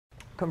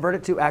convert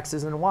it to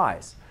x's and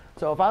y's.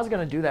 So if I was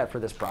going to do that for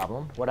this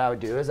problem, what I would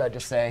do is I'd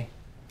just say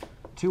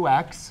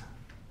 2x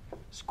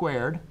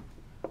squared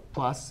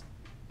plus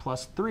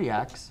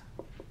 3x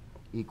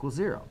equals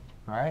 0.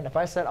 All right? And if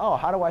I said, oh,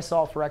 how do I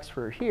solve for x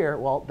for here?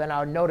 Well, then I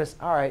would notice,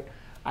 all right,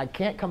 I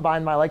can't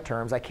combine my like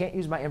terms. I can't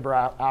use my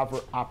inverse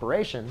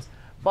operations.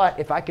 But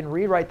if I can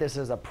rewrite this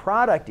as a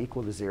product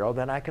equal to 0,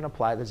 then I can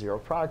apply the 0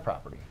 product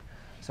property.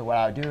 So what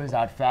I would do is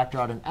I'd factor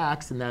out an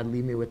x, and that would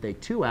leave me with a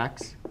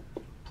 2x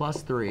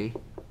plus 3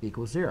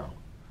 equals 0.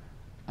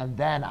 And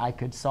then I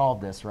could solve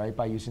this, right,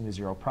 by using the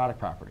 0 product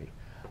property.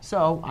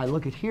 So I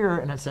look at here,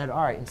 and I said,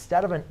 all right,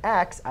 instead of an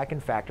x, I can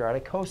factor out a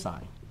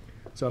cosine.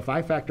 So if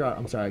I factor out,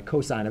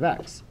 cosine of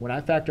x. When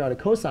I factor out a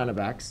cosine of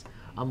x,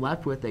 I'm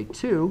left with a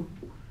 2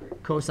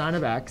 cosine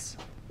of x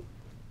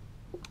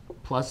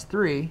plus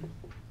 3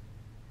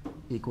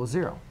 equals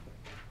 0.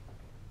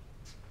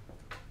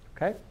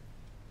 OK?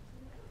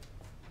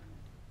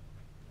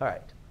 All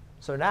right.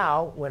 So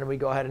now, when we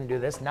go ahead and do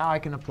this, now I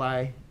can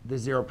apply the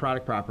 0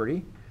 product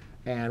property.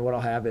 And what I'll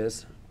have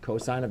is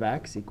cosine of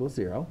x equals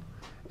 0.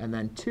 And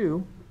then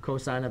 2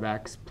 cosine of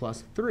x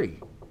plus 3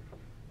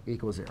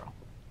 equals 0.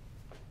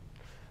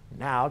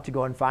 Now, to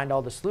go and find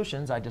all the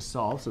solutions, I just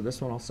solve. So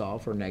this one I'll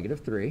solve for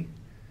 -3.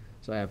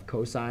 So I have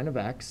cosine of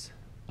x,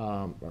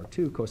 or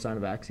 2 cosine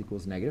of x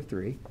equals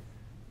 -3.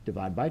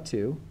 Divide by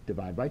 2,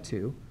 divide by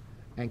 2.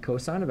 And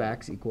cosine of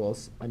x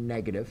equals a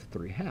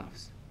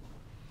 -3/2.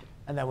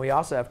 And then we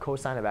also have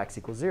cosine of x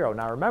equals 0.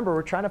 Now remember,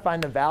 we're trying to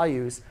find the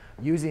values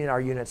using our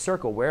unit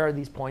circle. Where are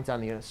these points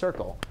on the unit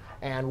circle?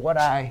 And what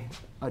I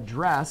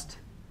addressed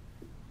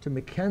to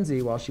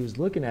Mackenzie while she was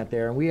looking at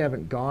there, and we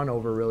haven't gone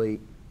over really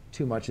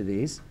too much of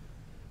these.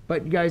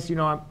 But you guys,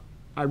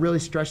 I really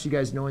stress you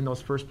guys knowing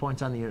those first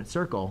points on the unit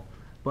circle.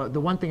 But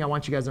the one thing I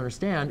want you guys to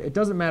understand, it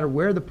doesn't matter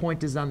where the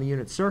point is on the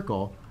unit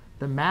circle.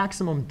 The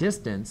maximum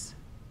distance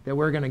that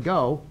we're going to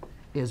go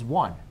is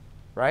 1,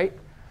 right?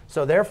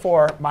 So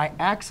therefore, my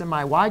x and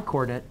my y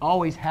coordinate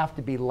always have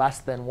to be less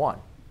than 1,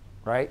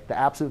 right? The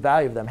absolute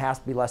value of them has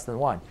to be less than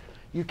 1.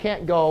 You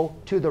can't go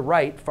to the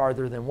right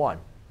farther than 1,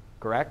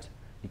 correct?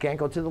 You can't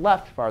go to the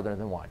left farther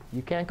than 1.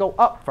 You can't go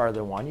up farther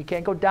than 1. You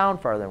can't go down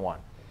farther than 1.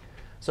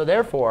 So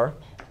therefore,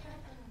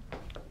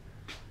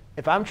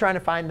 if I'm trying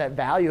to find that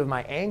value of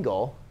my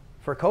angle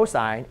for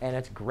cosine, and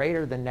it's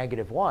greater than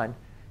 -1,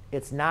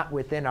 it's not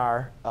within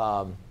our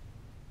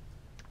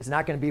it's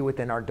not going to be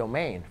within our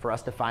domain for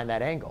us to find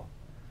that angle.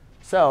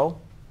 So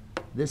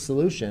this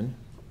solution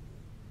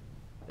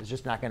is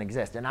just not going to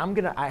exist. And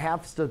I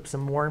have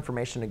some more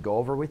information to go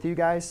over with you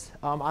guys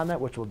on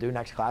that, which we'll do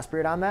next class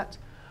period on that.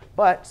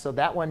 But so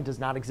that one does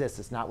not exist.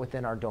 It's not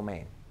within our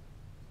domain.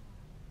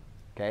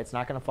 OK, it's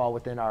not going to fall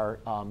within our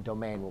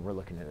domain when we're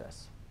looking at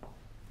this.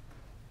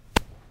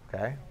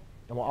 OK,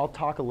 and I'll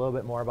talk a little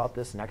bit more about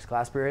this next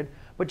class period.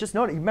 But just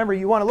note, remember,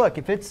 you want to look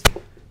if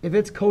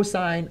it's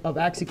cosine of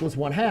x equals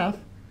 1/2,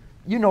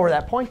 you know where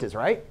that point is,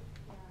 right?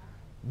 Yeah.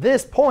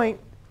 This point,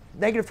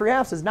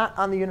 -3/2, is not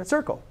on the unit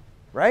circle,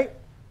 right?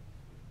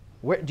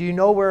 Do you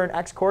know where an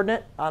x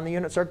coordinate on the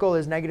unit circle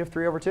is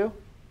 -3/2?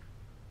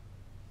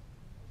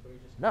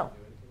 No.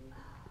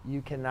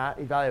 You cannot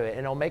evaluate it.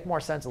 And it'll make more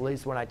sense, at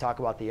least when I talk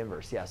about the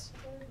inverse. Yes?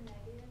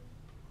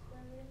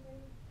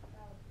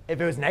 If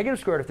it was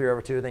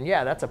 -√3/2, then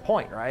yeah, that's a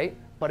point, right?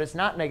 But it's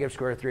not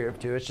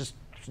 -√3/2. It's just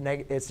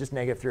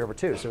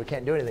 -3/2. So we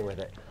can't do anything with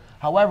it.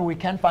 However, we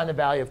can find the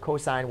value of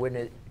cosine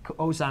when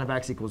cosine of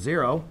x equals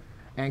 0.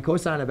 And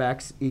cosine of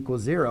x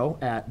equals 0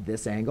 at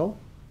this angle,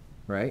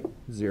 right?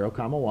 0,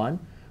 1,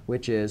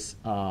 which is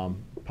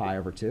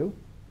pi/2.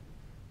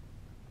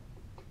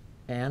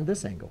 And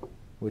this angle,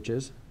 which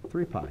is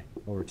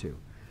 3pi/2.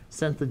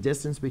 Since the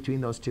distance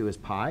between those two is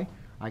pi,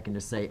 I can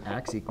just say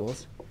x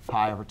equals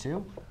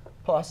pi/2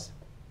 plus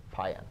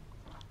pi n.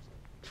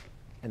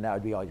 And that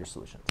would be all your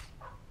solutions.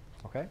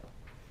 OK?